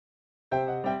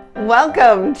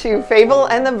Welcome to Fable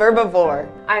and the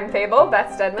Verbivore. I'm Fable,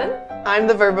 Beth Stedman. I'm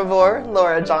the Verbivore,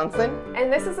 Laura Johnson.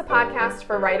 And this is a podcast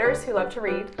for writers who love to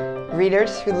read,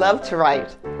 Readers who love to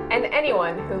write, and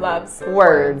anyone who loves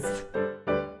words.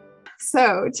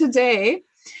 So today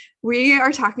we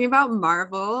are talking about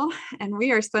Marvel, and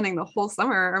we are spending the whole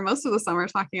summer, or most of the summer,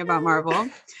 talking about Marvel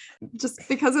just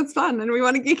because it's fun and we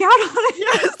want to geek out on it.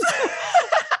 Yes.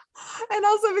 And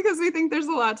also because we think there's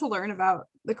a lot to learn about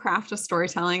the craft of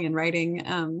storytelling and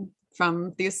writing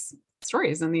from these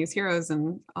stories and these heroes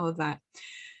and all of that.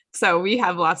 So we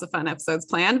have lots of fun episodes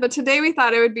planned, but today we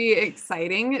thought it would be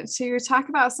exciting to talk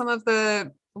about some of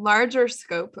the larger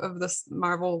scope of this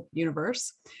Marvel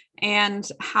universe and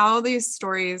how these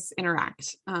stories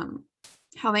interact,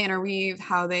 how they interweave,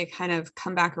 how they kind of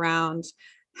come back around,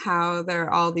 how there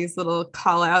are all these little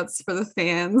call outs for the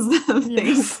fans of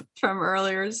things from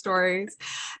earlier stories,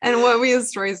 and what we as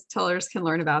storytellers can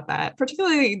learn about that,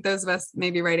 particularly those of us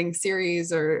maybe writing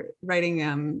series or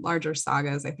writing larger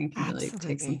sagas. I think can really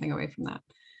take something away from that.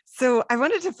 So I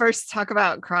wanted to first talk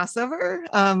about crossover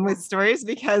with stories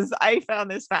because I found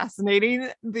this fascinating.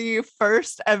 The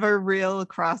first ever real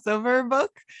crossover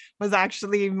book was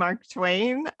actually Mark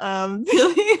Twain.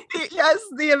 Really? Yes,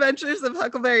 The Adventures of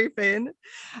Huckleberry Finn,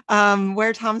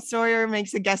 where Tom Sawyer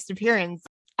makes a guest appearance.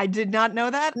 I did not know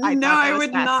that. I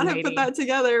would not have put that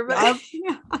together. But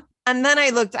yeah. And then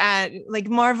I looked at like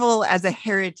Marvel as a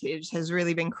heritage has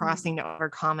really been crossing over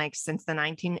comics since the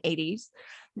 1980s.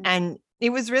 And it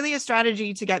was really a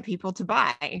strategy to get people to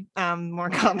buy more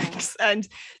comics and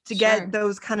to get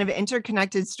those kind of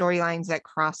interconnected storylines that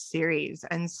cross series.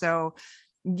 And so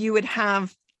you would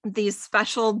have these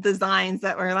special designs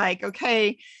that were like,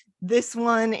 okay, this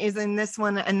one is in this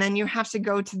one, and then you have to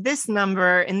go to this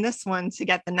number in this one to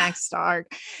get the next arc.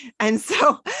 And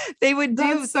so they would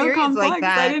do series complex. like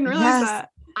that. I didn't realize that.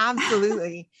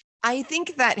 Absolutely. I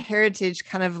think that heritage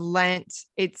kind of lent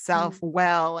itself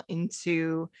well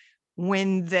into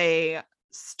when they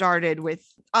started with,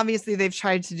 obviously they've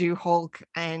tried to do Hulk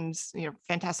and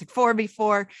Fantastic Four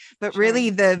before, but really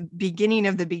the beginning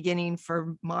of the beginning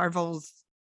for Marvel's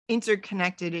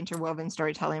interconnected, interwoven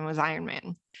storytelling was Iron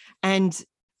Man. And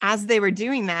as they were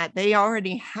doing that, they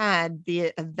already had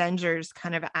the Avengers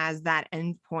kind of as that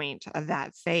endpoint of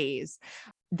that phase.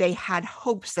 They had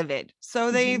hopes of it. So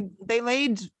they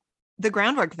laid the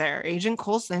groundwork there. Agent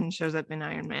Coulson shows up in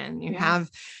Iron Man. You have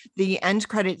the end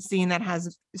credit scene that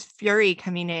has Fury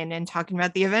coming in and talking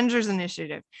about the Avengers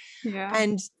Initiative. Yeah.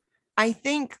 And I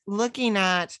think looking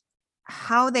at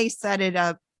how they set it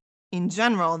up in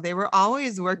general, they were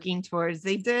always working towards,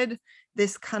 they did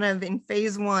this kind of in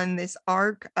phase one, this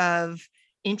arc of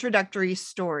introductory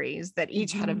stories that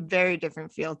each had a very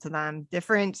different feel to them,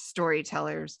 different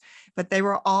storytellers, but they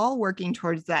were all working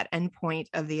towards that endpoint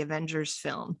of the Avengers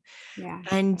film. Yeah.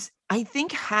 And I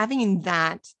think having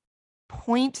that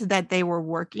point that they were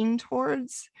working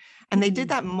towards, and they did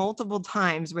that multiple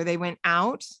times where they went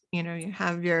out, you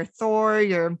have your Thor,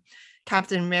 your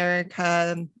Captain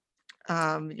America,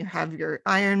 you have your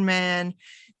Iron Man,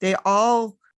 they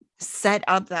all set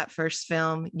up that first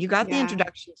film. You got the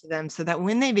introduction to them so that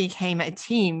when they became a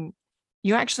team,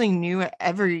 you actually knew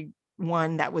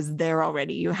everyone that was there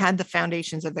already. You had the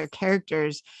foundations of their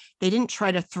characters. They didn't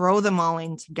try to throw them all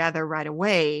in together right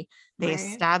away. They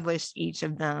established each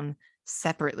of them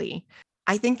separately.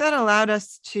 I think that allowed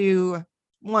us to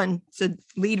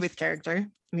lead with character.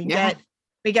 We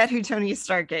get who Tony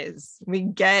Stark is. We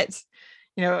get,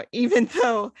 even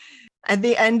though at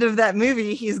the end of that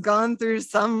movie, he's gone through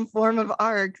some form of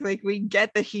arc. Like we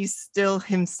get that he's still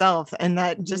himself, and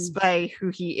that just by who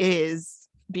he is,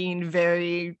 being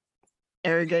very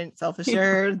arrogant,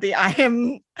 self-assured, I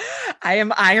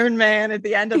am Iron Man at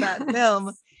the end of that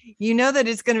film, that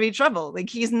it's going to be trouble. Like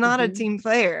he's not a team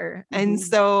player. And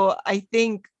so I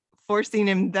think forcing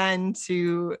him then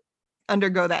to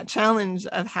undergo that challenge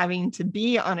of having to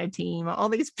be on a team, all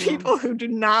these people who do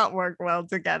not work well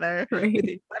together, with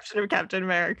the exception of Captain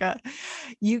America,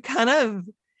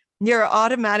 you're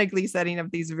automatically setting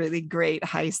up these really great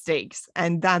high stakes.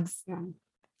 And that's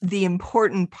the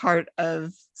important part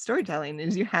of storytelling,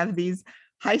 is you have these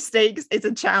high stakes. It's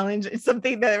a challenge. It's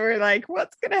something that we're like,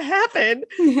 what's going to happen?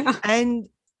 Yeah. And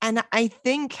I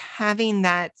think having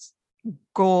that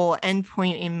goal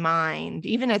endpoint in mind,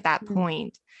 even at that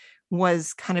point,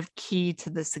 was kind of key to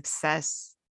the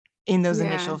success in those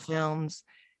initial films.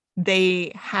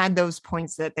 They had those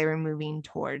points that they were moving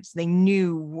towards. They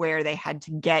knew where they had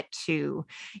to get to,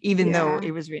 even though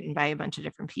it was written by a bunch of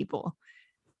different people.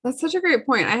 That's such a great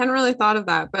point. I hadn't really thought of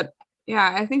that, but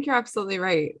I think you're absolutely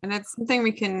right. And it's something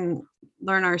we can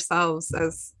learn ourselves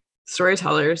as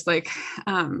storytellers, like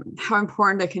how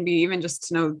important it can be even just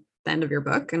to know the end of your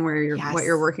book and where what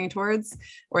you're Yes. working towards,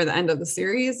 or the end of the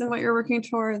series and what you're working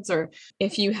towards, or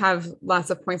if you have lots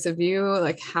of points of view,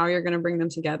 like how you're going to bring them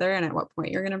together and at what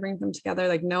point you're going to bring them together.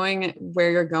 Like knowing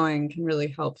where you're going can really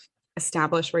help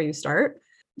establish where you start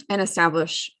and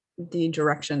establish the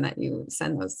direction that you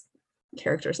send those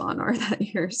characters on, or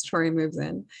that your story moves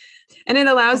in. And it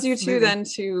allows you to Absolutely. then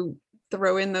to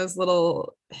throw in those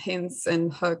little hints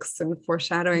and hooks and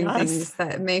foreshadowing Yes. things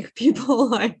that make people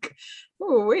like,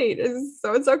 oh wait, is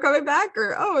so and so coming back,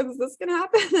 or oh, is this gonna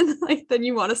happen? And like then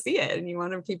you want to see it and you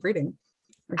want to keep reading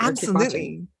or keep watching.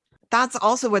 Absolutely. That's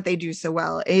also what they do so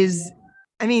well is,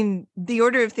 I mean, the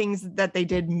order of things that they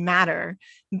did matter,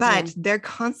 but Yeah. they're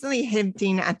constantly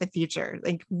hinting at the future.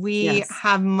 Like we Yes.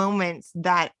 have moments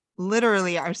that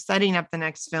literally are setting up the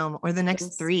next film or the next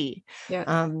Yes. three.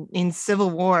 Yeah. In Civil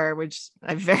War, which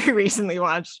I very recently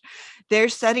watched, they're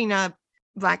setting up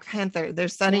Black Panther. They're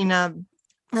setting up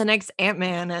the next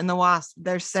Ant-Man and the Wasp.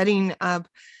 They're setting up,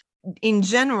 in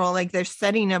general, like they're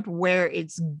setting up where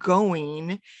it's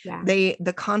going. Yeah.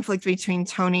 The conflict between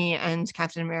Tony and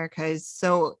Captain America is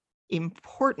so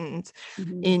important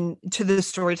to the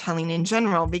storytelling in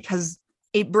general, because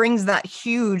it brings that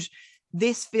huge,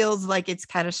 this feels like it's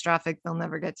catastrophic, they'll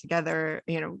never get together,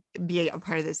 be a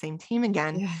part of the same team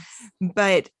again. Yes.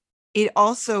 But it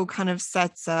also kind of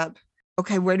sets up,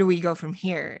 okay, where do we go from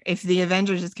here? If the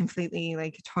Avengers is completely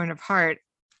like torn apart,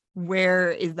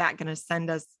 where is that going to send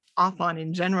us off on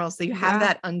in general? So you have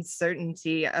that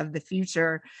uncertainty of the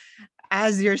future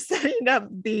as you're setting up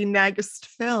the next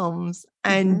films.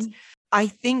 And I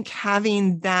think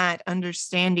having that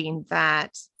understanding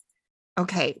that,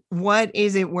 okay, what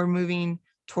is it we're moving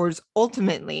towards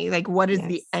ultimately? Like, what is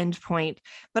the end point?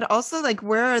 But also, like,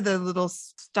 where are the little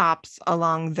stops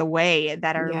along the way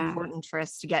that are important for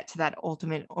us to get to that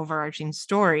ultimate overarching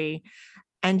story?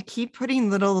 And keep putting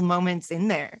little moments in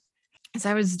there. As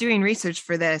I was doing research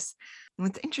for this,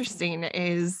 what's interesting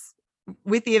is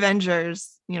with the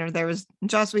Avengers, there was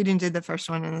Joss Whedon did the first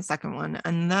one and the second one,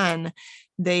 and then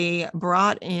they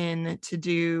brought in to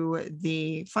do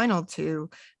the final two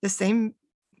the same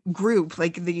group,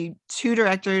 like the two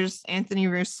directors, Anthony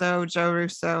Russo, Joe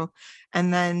Russo,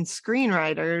 and then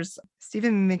screenwriters,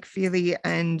 Stephen McFeely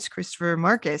and Christopher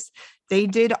Marcus. They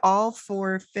did all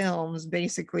four films,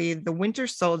 basically the Winter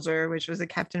Soldier, which was a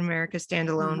Captain America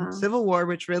standalone, Civil War,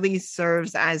 which really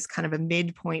serves as kind of a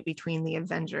midpoint between the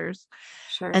Avengers.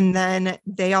 Sure. And then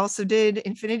they also did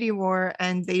Infinity War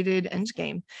and they did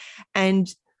Endgame.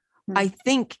 And I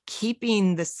think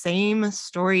keeping the same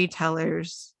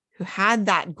storytellers who had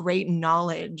that great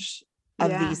knowledge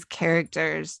of these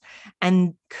characters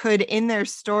and could in their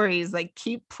stories like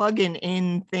keep plugging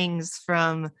in things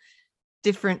from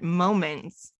different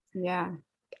moments.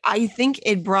 I think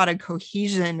it brought a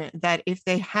cohesion that if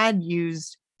they had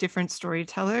used different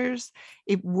storytellers,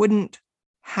 it wouldn't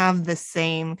have the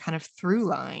same kind of through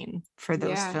line for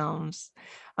those films,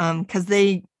 because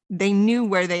they knew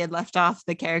where they had left off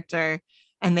the character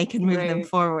and they could move them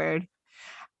forward.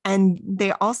 And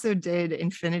they also did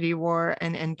Infinity War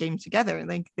and Endgame together.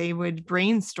 Like they would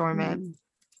brainstorm it.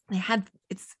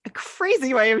 It's a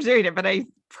crazy way of doing it, but I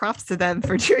props to them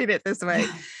for doing it this way.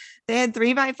 They had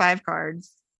 3x5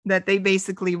 cards that they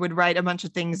basically would write a bunch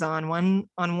of things on. One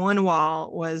on one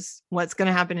wall was what's going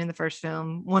to happen in the first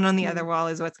film. One on the other wall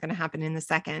is what's going to happen in the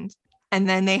second. And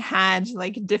then they had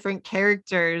like different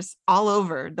characters all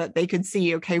over that they could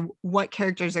see, okay, what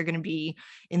characters are going to be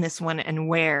in this one and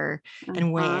where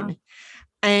and when.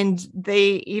 And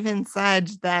they even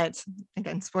said that,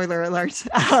 again, spoiler alert,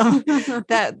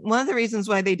 that one of the reasons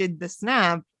why they did the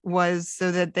snap was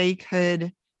so that they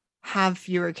could have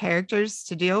fewer characters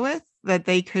to deal with, that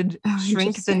they could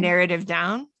shrink the narrative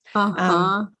down.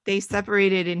 They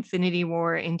separated Infinity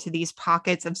War into these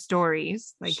pockets of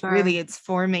stories. Like really it's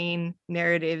four main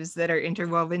narratives that are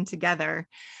interwoven together.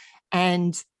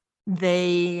 And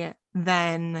they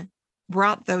then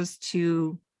brought those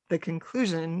to the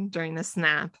conclusion during the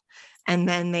snap. And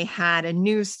then they had a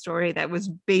new story that was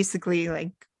basically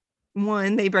like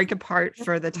one, they break apart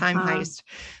for the time heist,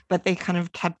 but they kind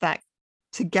of kept that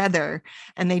together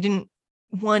and they didn't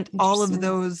want all of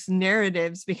those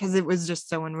narratives because it was just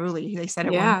so unruly. They said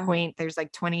at one point there's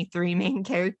like 23 main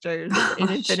characters in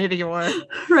Infinity War,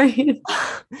 right?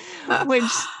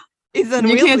 Which is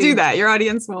unwieldy. You can't do that. Your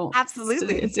audience won't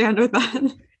absolutely stand with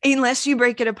that unless you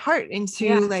break it apart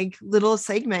into like little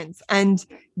segments and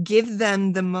give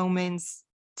them the moments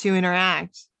to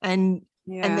interact. And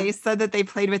they said that they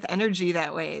played with energy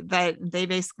that way, that they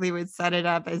basically would set it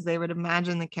up as they would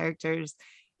imagine the characters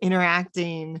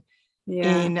interacting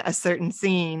Yeah. in a certain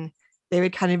scene, they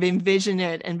would kind of envision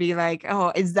it and be like,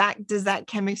 oh, does that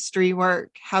chemistry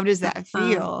work? How does that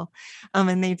feel?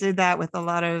 And they did that with a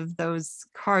lot of those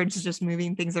cards, just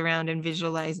moving things around and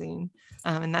visualizing.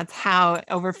 And that's how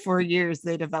over 4 years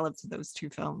they developed those two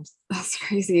films. That's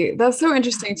crazy. That's so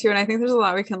interesting too. And I think there's a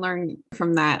lot we can learn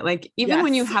from that. Like, even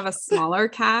when you Yes. have a smaller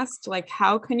cast, like,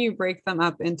 how can you break them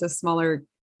up into smaller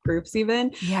groups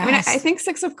even? I mean, I Yes. think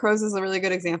Six of Crows is a really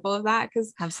good example of that,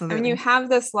 because I mean, Absolutely. you have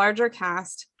this larger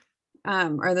cast,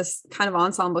 or this kind of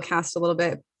ensemble cast a little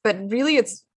bit, but really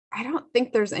I don't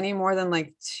think there's any more than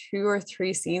like 2 or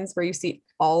 3 scenes where you see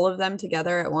all of them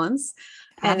together at once.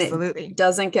 And Absolutely. it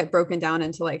doesn't get broken down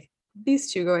into like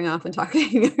these 2 going off and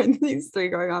talking and these 3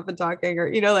 going off and talking,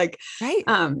 or, like, Right.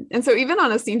 and so even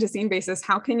on a scene to scene basis,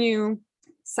 how can you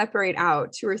separate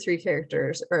out 2 or 3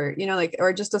 characters, or, like,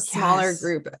 or just a smaller Yes.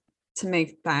 group to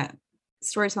make that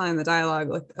storytelling and the dialogue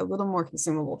like a little more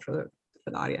consumable for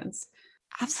the audience?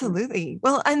 Absolutely.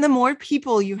 Well, and the more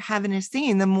people you have in a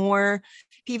scene, the more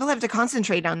people have to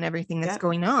concentrate on everything that's Yep.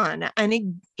 going on.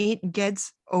 And it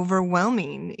gets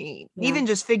overwhelming, even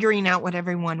just figuring out what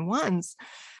everyone wants,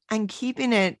 and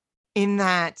keeping it in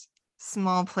that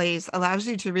small place allows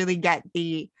you to really get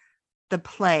the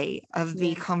play of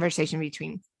the conversation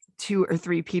between 2 or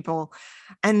 3 people.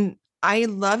 And I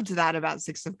loved that about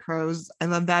Six of Crows. I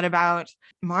love that about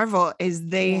Marvel, is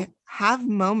they have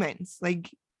moments, like,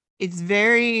 it's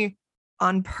very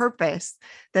on purpose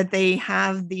that they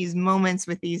have these moments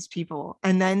with these people,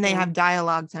 and then they have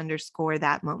dialogue to underscore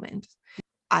that moment.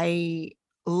 I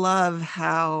love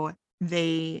how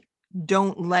they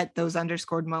don't let those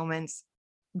underscored moments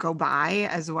go by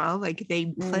as well. Like,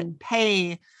 they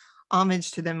pay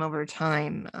homage to them over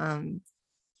time.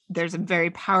 There's a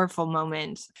very powerful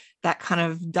moment that kind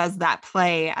of does that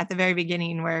play at the very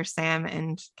beginning, where Sam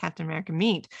and Captain America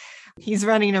meet. He's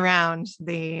running around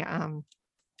the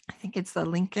I think it's the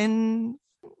Lincoln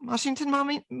Washington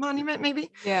monument,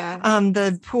 maybe.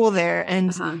 The pool there,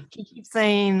 and he keeps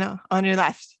saying, on your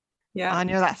left, on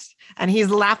your left, and he's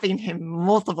laughing him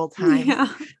multiple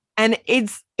times. And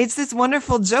it's this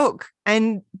wonderful joke.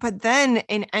 But then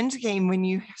in Endgame, when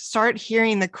you start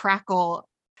hearing the crackle,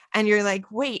 and you're like,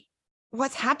 wait,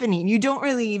 what's happening? You don't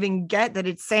really even get that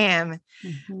it's Sam.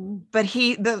 But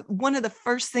one of the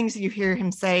first things you hear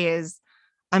him say is,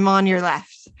 I'm on your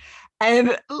left.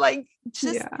 And like,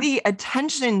 just the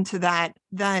attention to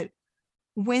that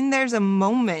when there's a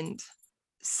moment,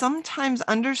 sometimes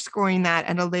underscoring that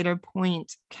at a later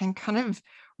point can kind of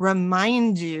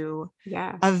remind you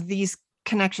of these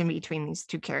connection between these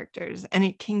 2 characters. And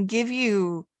it can give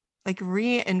you, like,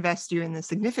 reinvest you in the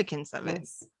significance of it,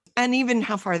 and even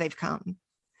how far they've come.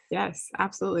 Yes,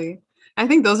 absolutely. I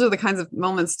think those are the kinds of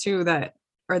moments too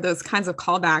or those kinds of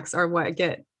callbacks are what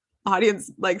get audience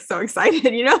like so excited,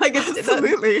 like,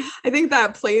 absolutely. I think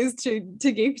that plays to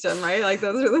geekdom, right? Like,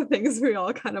 those are the things we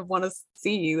all kind of want to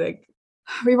see. Like,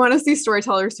 we want to see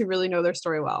storytellers who really know their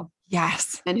story well.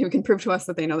 Yes. And who can prove to us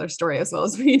that they know their story as well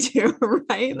as we do,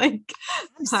 right? Like,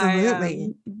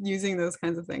 absolutely. Using those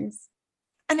kinds of things.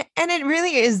 And it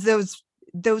really is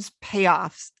those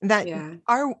payoffs that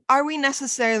are we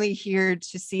necessarily here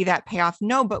to see that payoff?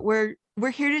 No, but we're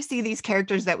here to see these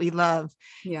characters that we love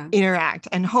interact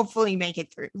and hopefully make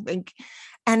it through. Like,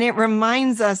 and it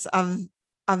reminds us of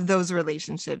those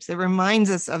relationships. It reminds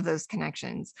us of those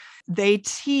connections. They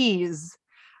tease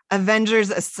Avengers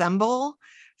Assemble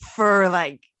for,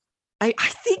 like, I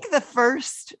think the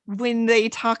first, when they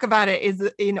talk about it, is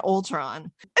in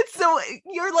Ultron. And so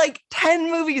you're like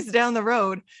 10 movies down the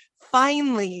road.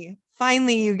 Finally,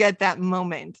 you get that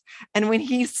moment. And when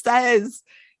he says,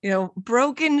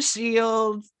 broken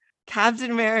shield, Captain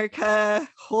America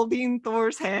holding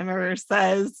Thor's hammer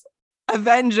says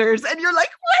Avengers, and you're like,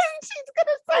 wait, she's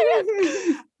gonna say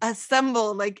it.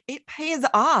 Assemble, like, it pays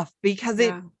off because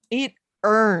it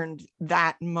earned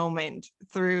that moment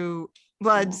through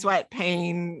blood, sweat,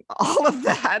 pain, all of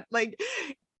that. Like,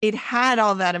 it had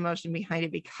all that emotion behind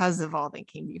it because of all that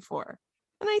came before.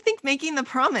 And I think making the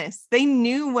promise, they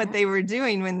knew what they were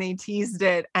doing when they teased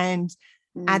it. And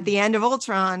at the end of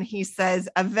Ultron, he says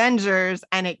Avengers,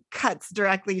 and it cuts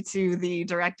directly to the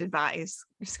directed by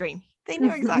screen. They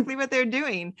knew exactly what they're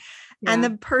doing. And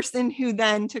the person who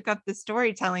then took up the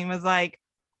storytelling was like,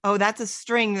 oh, that's a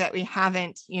string that we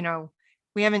haven't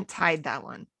tied that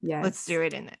one. Let's do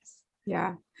it in this.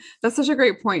 Yeah, that's such a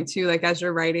great point too. Like, as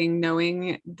you're writing,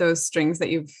 knowing those strings that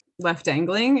you've left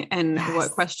dangling, and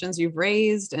what questions you've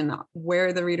raised, and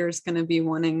where the reader's going to be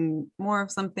wanting more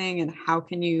of something, and how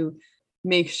can you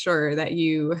make sure that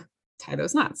you tie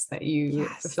those knots, that you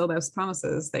fulfill those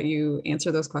promises, that you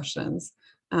answer those questions.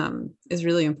 is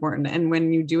really important. And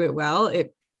when you do it well,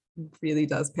 it really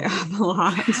does pay off a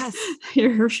lot. Yes.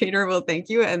 Your reader will thank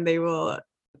you and they will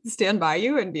stand by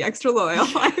you and be extra loyal.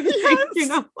 I think,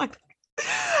 Yes. like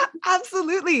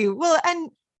Absolutely. Well,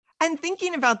 and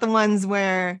thinking about the ones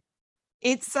where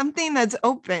it's something that's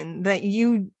open that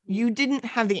you didn't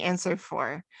have the answer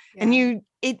for, and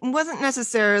it wasn't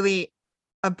necessarily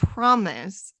a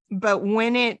promise, but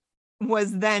when it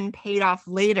was then paid off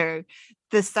later,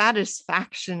 the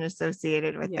satisfaction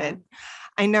associated with it.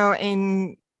 I know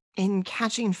in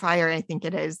Catching Fire, I think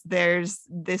it is, there's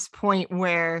this point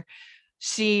where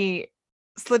she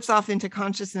slips off into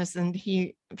consciousness and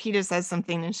Peeta says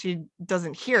something and she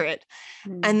doesn't hear it.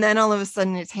 And then all of a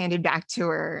sudden it's handed back to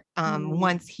her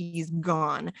once he's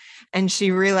gone. And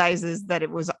she realizes that it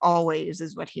was always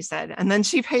is what he said. And then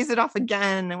she pays it off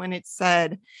again when it's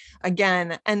said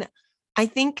again. And I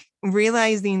think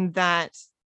realizing that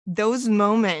those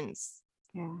moments,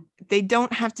 they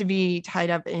don't have to be tied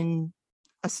up in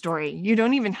a story. You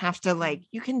don't even have to like,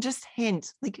 you can just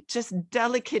hint, like just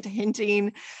delicate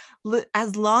hinting,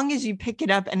 as long as you pick it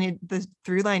up and the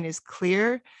through line is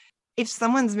clear. If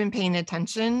someone's been paying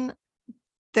attention,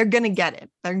 they're going to get it.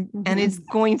 And it's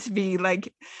going to be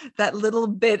like that little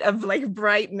bit of like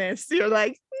brightness. You're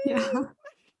like,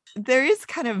 there is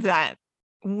kind of that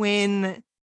when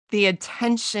the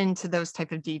attention to those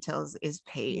type of details is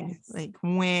paid, like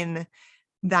when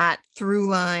that through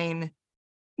line,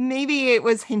 maybe it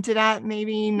was hinted at,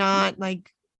 maybe not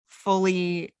like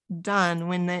fully done.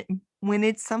 When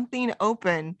it's something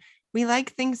open, we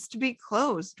like things to be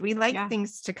closed. We like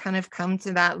things to kind of come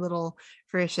to that little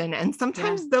fruition. And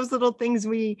sometimes those little things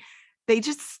they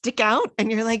just stick out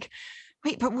and you're like,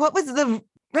 wait, but what was the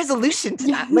resolution to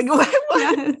that? Like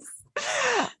what?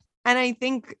 And I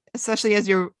think especially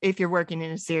if you're working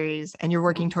in a series and you're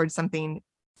working towards something,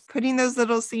 putting those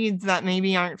little seeds that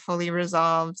maybe aren't fully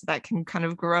resolved, that can kind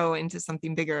of grow into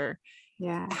something bigger,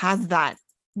 has that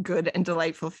good and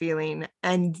delightful feeling.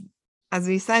 And as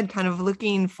we said, kind of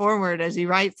looking forward as you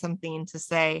write something to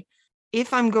say,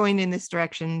 if I'm going in this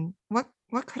direction, what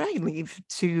could I leave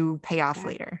to pay off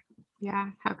later?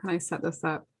 Yeah. How can I set this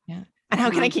up? Yeah. And how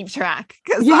can I keep track?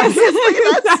 Because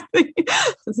Exactly.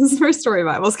 This is where Story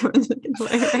Bibles come into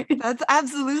play. Right? That's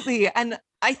absolutely. And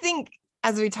I think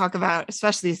as we talk about,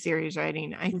 especially series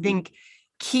writing, I think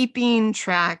keeping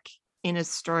track in a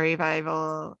story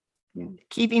Bible,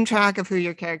 keeping track of who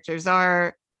your characters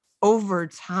are over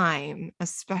time,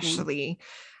 especially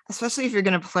if you're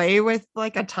going to play with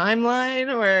like a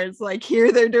timeline where it's like,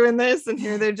 here they're doing this and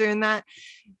here they're doing that.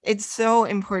 It's so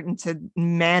important to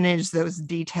manage those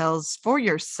details for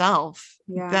yourself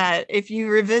that if you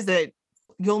revisit,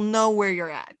 you'll know where you're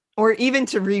at. Or even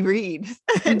to reread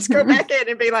and to go back in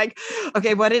and be like,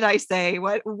 okay, what did I say?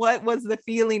 What was the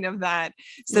feeling of that?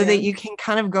 So that you can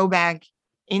kind of go back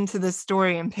into the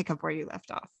story and pick up where you left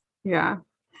off. Yeah.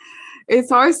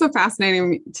 It's always so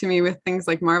fascinating to me with things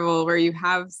like Marvel, where you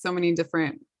have so many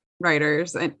different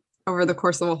writers and over the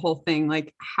course of a whole thing,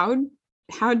 like how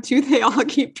do they all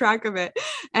keep track of it?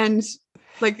 And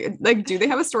like, do they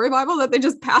have a story Bible that they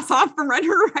just pass off from writer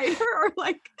to writer? Or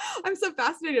like, I'm so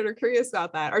fascinated or curious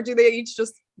about that. Or do they each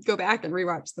just go back and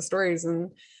rewatch the stories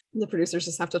and the producers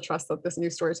just have to trust that this new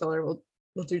storyteller will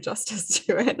do justice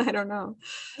to it? I don't know.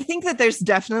 I think that there's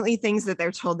definitely things that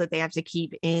they're told that they have to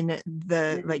keep in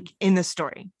the like in the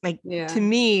story. Like to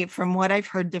me, from what I've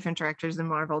heard different directors in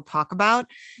Marvel talk about,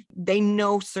 they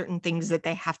know certain things that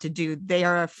they have to do. They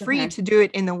are free to do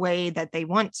it in the way that they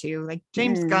want to. Like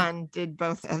James Gunn did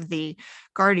both of the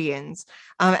Guardians,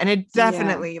 and it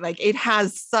definitely like it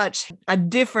has such a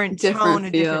different tone,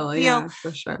 a different feel,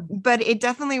 for sure. But it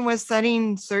definitely was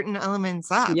setting certain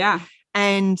elements up.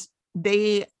 And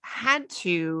they had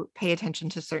to pay attention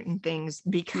to certain things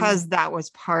because that was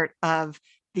part of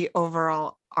the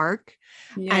overall arc.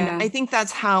 And I think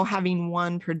that's how having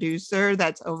one producer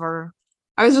that's over.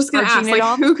 I was just going to ask,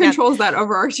 like, who controls that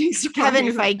overarching story? Kevin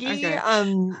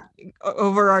Feige,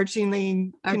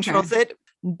 overarchingly controls it,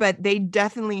 but they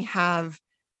definitely have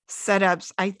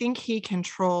setups. I think he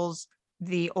controls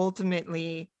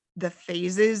ultimately the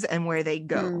phases and where they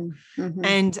go.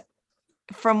 And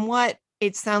from what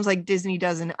it sounds like Disney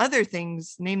does in other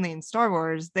things, namely in Star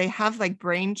Wars, they have like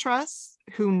brain trusts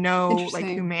who know, like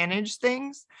who manage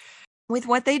things. With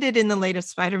what they did in the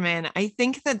latest Spider-Man, I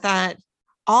think that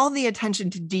all the attention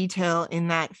to detail in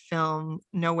that film,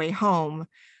 No Way Home,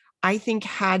 I think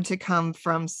had to come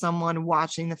from someone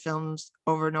watching the films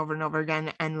over and over and over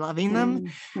again and loving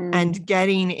them and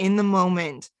getting in the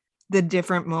moment, the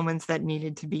different moments that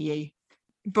needed to be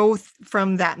both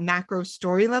from that macro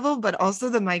story level, but also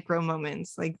the micro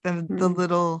moments, like the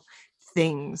little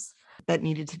things that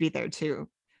needed to be there too.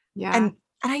 Yeah. And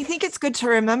I think it's good to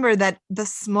remember that the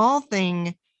small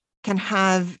thing can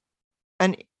have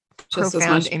an Just as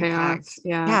profound much payoff. impact.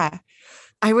 Yeah. Yeah.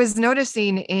 I was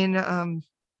noticing in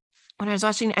when I was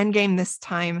watching Endgame this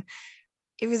time,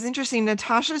 it was interesting.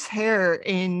 Natasha's hair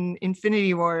in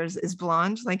Infinity Wars is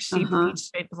blonde, like she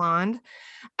bleached it blonde,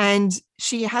 and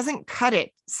she hasn't cut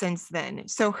it since then.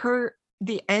 So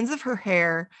the ends of her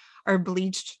hair are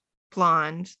bleached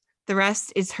blonde. The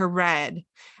rest is her red,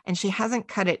 and she hasn't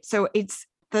cut it. So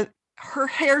her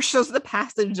hair shows the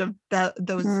passage of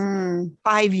those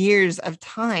 5 years of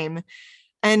time.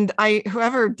 And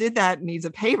whoever did that needs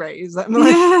a pay raise. I'm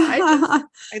like, I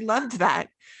loved that.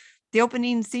 The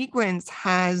opening sequence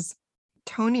has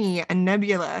Tony and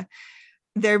Nebula.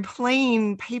 They're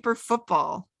playing paper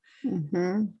football.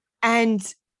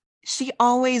 And she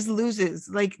always loses.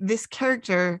 Like, this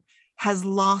character has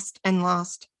lost and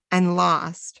lost and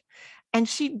lost. And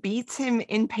she beats him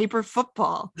in paper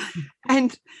football.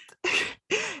 And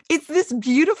it's this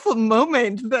beautiful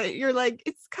moment that you're like,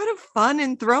 it's kind of fun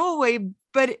and throwaway,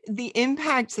 but the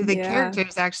impact to the character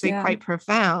is actually quite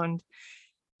profound.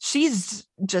 She's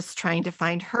just trying to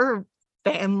find her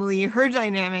family, her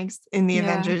dynamics in the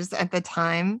Avengers at the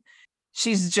time.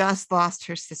 She's just lost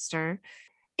her sister.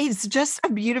 It's just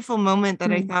a beautiful moment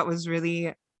that I thought was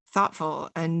really thoughtful,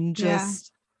 and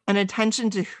just an attention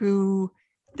to who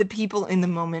the people in the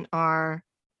moment are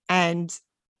and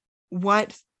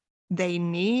what they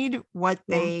need, what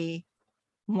they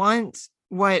want,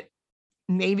 what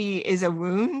maybe is a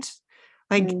wound.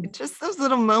 Like, just those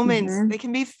little moments, they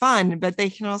can be fun, but they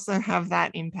can also have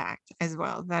that impact as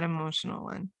well, that emotional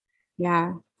one.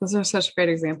 Yeah, those are such great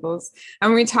examples.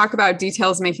 And we talk about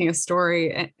details making a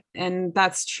story, and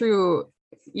that's true,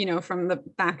 you know, from the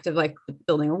fact of like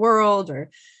building a world or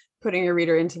putting your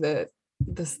reader into the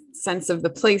sense of the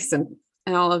place and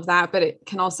all of that, but it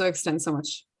can also extend so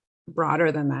much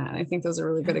broader than that. I think those are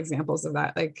really good examples of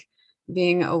that, like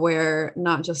being aware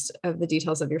not just of the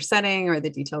details of your setting or the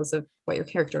details of what your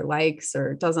character likes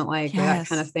or doesn't like or that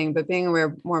kind of thing, but being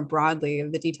aware more broadly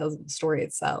of the details of the story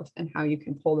itself and how you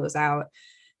can pull those out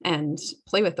and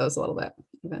play with those a little bit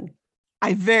even.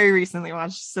 I very recently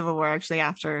watched Civil War, actually,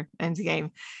 after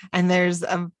Endgame, and there's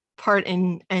a part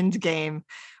in Endgame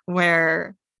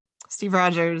where Steve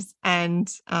Rogers and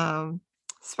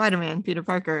Spider-Man, Peter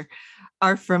Parker,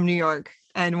 are from New York,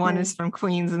 and one is from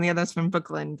Queens and the other's from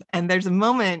Brooklyn. And there's a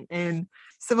moment in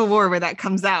Civil War where that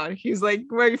comes out. He's like,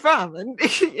 "Where are you from?" And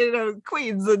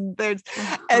Queens. And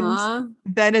and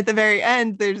then at the very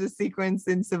end, there's a sequence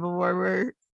in Civil War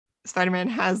where Spider-Man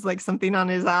has like something on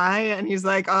his eye, and he's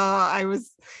like, "Oh, I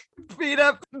was beat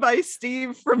up by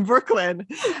Steve from Brooklyn."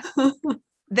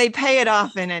 They pay it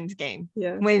off in Endgame.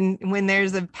 When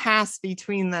there's a pass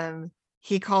between them,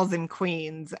 he calls him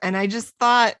Queens. And I just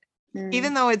thought,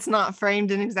 even though it's not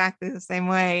framed in exactly the same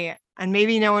way, and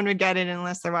maybe no one would get it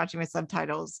unless they're watching with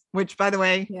subtitles, which, by the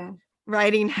way,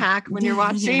 writing hack, when you're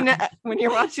watching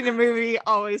a movie,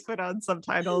 always put on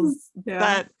subtitles.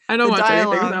 That I don't watch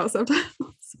anything without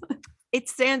subtitles. It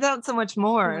stands out so much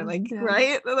more,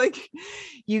 right? Like,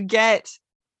 you get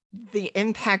the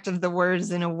impact of the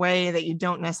words in a way that you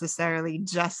don't necessarily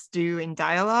just do in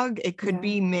dialogue. It could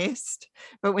be missed,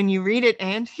 but when you read it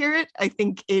and hear it, I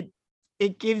think it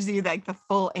gives you like the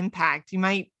full impact. You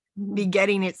might be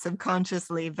getting it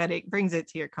subconsciously, but it brings it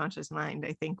to your conscious mind,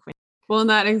 I think. Well, in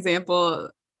that example,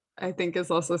 I think is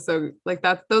also so like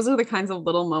that. Those are the kinds of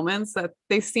little moments that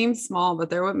they seem small, but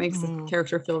they're what makes the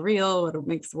character feel real, what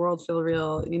makes the world feel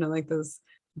real, like those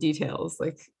details.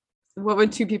 Like, what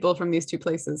would two people from these two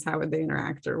places, how would they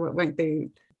interact, or what might they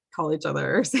call each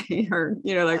other or say, or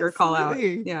or call out?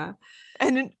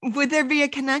 And would there be a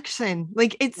connection?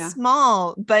 Like, it's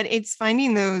small, but it's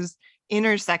finding those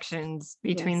intersections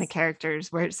between the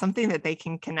characters where it's something that they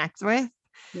can connect with.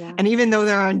 And even though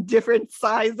they're on different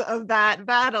sides of that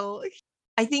battle,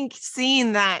 I think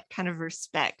seeing that kind of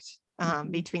respect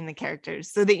between the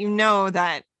characters, so that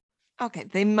that, okay,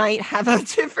 they might have a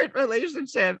different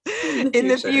relationship in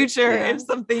the future if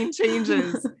something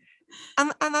changes.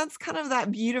 And that's kind of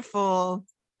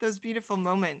those beautiful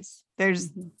moments.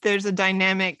 There's a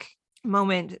dynamic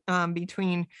moment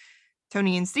between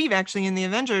Tony and Steve, actually, in the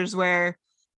Avengers, where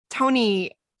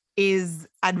Tony is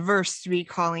adverse to be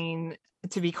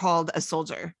called a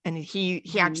soldier, and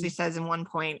he actually says in one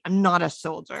point, "I'm not a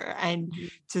soldier," and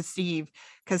to Steve,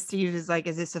 because Steve is like,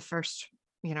 is this the first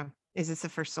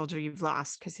soldier you've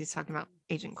lost? Because he's talking about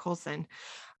Agent Coulson.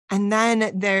 And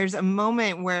then there's a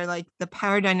moment where like the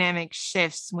power dynamic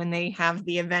shifts when they have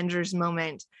the Avengers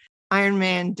moment. Iron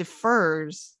Man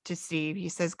defers to Steve. He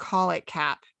says, "Call it,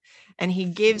 Cap." and he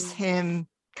gives him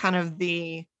kind of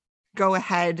the go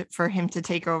ahead for him to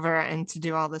take over and to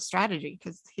do all the strategy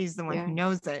because he's the one who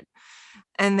knows it.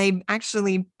 And they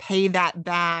actually pay that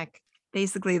back.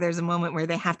 Basically, there's a moment where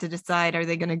they have to decide, are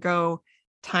they going to go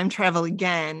time travel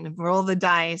again, roll the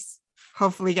dice,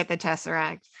 hopefully get the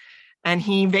Tesseract? And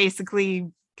he basically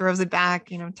throws it back,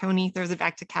 Tony throws it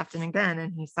back to Captain again,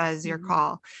 and he says, your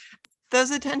call.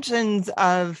 Those attentions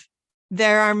of,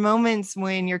 there are moments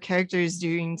when your character is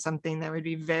doing something that would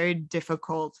be very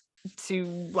difficult to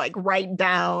like write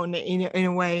down in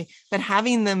a way, but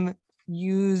having them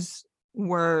use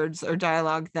words or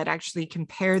dialogue that actually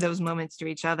compare those moments to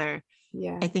each other,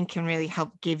 I think can really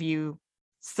help give you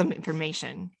some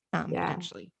information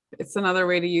potentially. It's another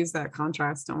way to use that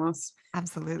contrast almost.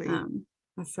 Absolutely.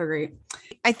 That's so great.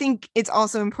 I think it's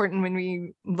also important when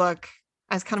we look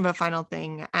as kind of a final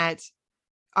thing at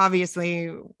obviously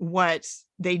what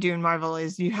they do in Marvel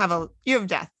is you have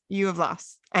death, you have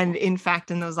loss. And in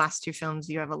fact, in those last two films,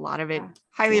 you have a lot of it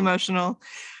highly emotional.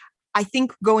 I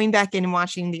think going back in and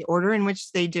watching the order in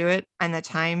which they do it and the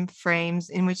time frames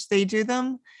in which they do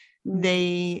them,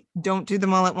 they don't do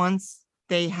them all at once.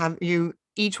 They have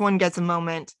each one gets a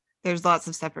moment. There's lots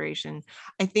of separation.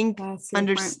 I think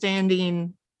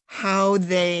understanding how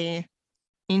they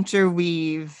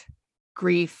interweave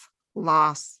grief,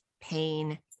 loss,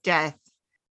 pain, death,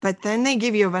 but then they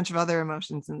give you a bunch of other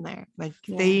emotions in there. Like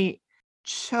they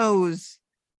chose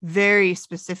very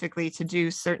specifically to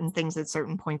do certain things at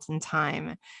certain points in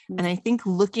time. And I think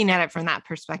looking at it from that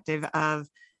perspective of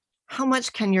how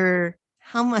much can your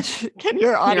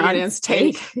audience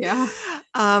take?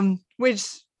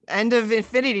 Which end of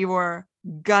Infinity War,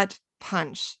 gut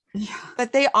punch.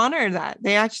 But they honor that.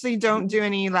 They actually don't do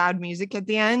any loud music at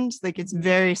the end. Like it's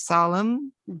very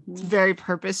solemn. It's very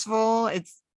purposeful.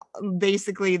 It's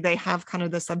basically they have kind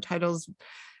of the subtitles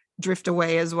drift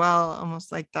away as well,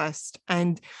 almost like dust.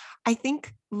 And I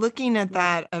think looking at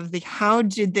that of how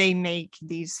did they make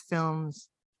these films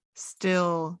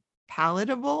still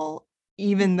palatable,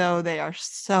 even though they are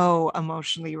so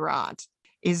emotionally wrought,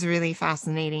 is really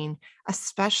fascinating,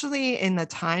 especially in the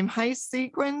time heist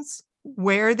sequence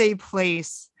where they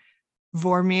place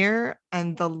Vormir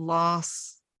and the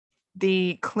loss,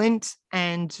 the Clint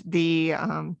and the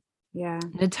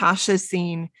Natasha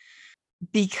scene,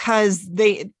 because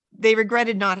they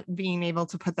regretted not being able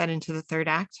to put that into the third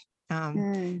act.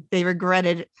 They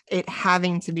regretted it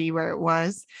having to be where it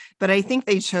was, but I think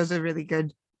they chose a really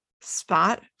good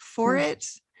spot for it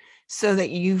so that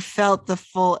you felt the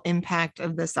full impact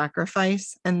of the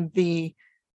sacrifice and the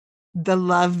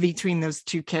love between those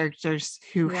two characters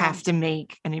who have to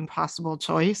make an impossible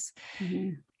choice.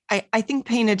 I think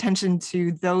paying attention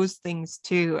to those things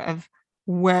too, of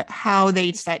how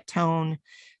they set tone,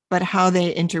 but how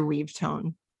they interweave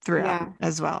tone throughout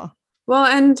as well. Well,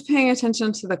 and paying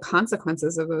attention to the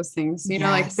consequences of those things,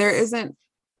 like there isn't,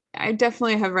 I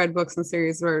definitely have read books and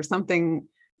series where something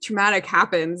traumatic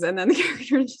happens and then the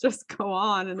characters just go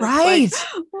on and it's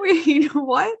like, wait,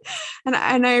 what? And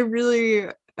I really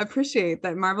appreciate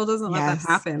that Marvel doesn't let that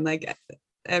happen. Like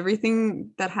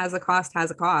everything that has a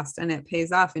cost and it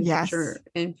pays off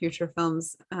in future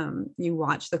films. You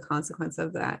watch the consequence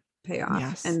of that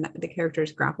payoff and the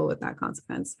characters grapple with that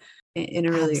consequence in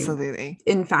a really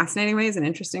in fascinating ways and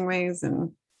interesting ways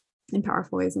and in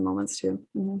powerful ways and moments too.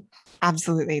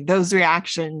 Absolutely. Those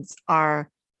reactions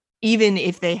are, even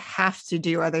if they have to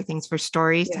do other things for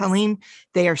storytelling,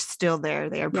 they are still there.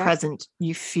 They are present.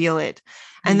 You feel it.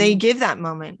 And they give that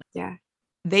moment.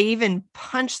 They even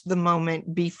punch the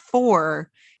moment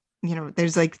before,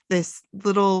 there's like this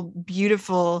little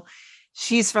beautiful,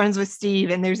 she's friends with Steve.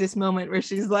 And there's this moment where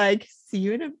she's like, see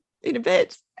you in a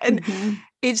bit. And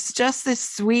it's just this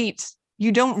sweet,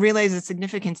 you don't realize the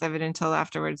significance of it until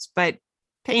afterwards, but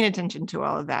paying attention to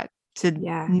all of that, to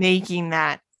making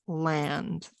that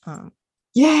land.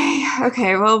 Yay.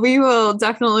 Okay. Well, we will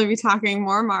definitely be talking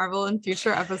more Marvel in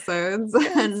future episodes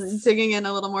and digging in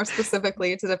a little more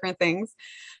specifically to different things.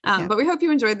 But we hope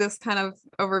you enjoyed this kind of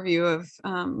overview of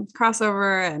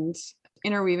crossover and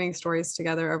interweaving stories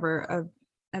together over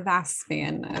a vast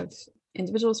span of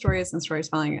individual stories and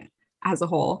storytelling as a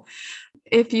whole.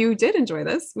 If you did enjoy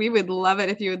this, we would love it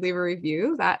if you would leave a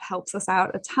review. That helps us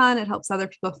out a ton. It helps other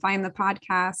people find the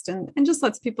podcast and just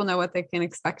lets people know what they can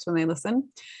expect when they listen.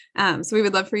 So we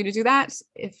would love for you to do that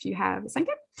if you have a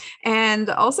second. And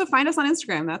also find us on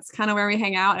Instagram. That's kind of where we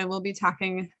hang out, and we'll be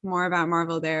talking more about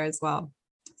Marvel there as well.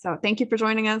 So thank you for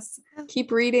joining us.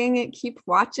 Keep reading, keep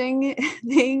watching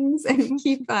things, and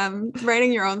keep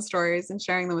writing your own stories and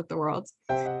sharing them with the world.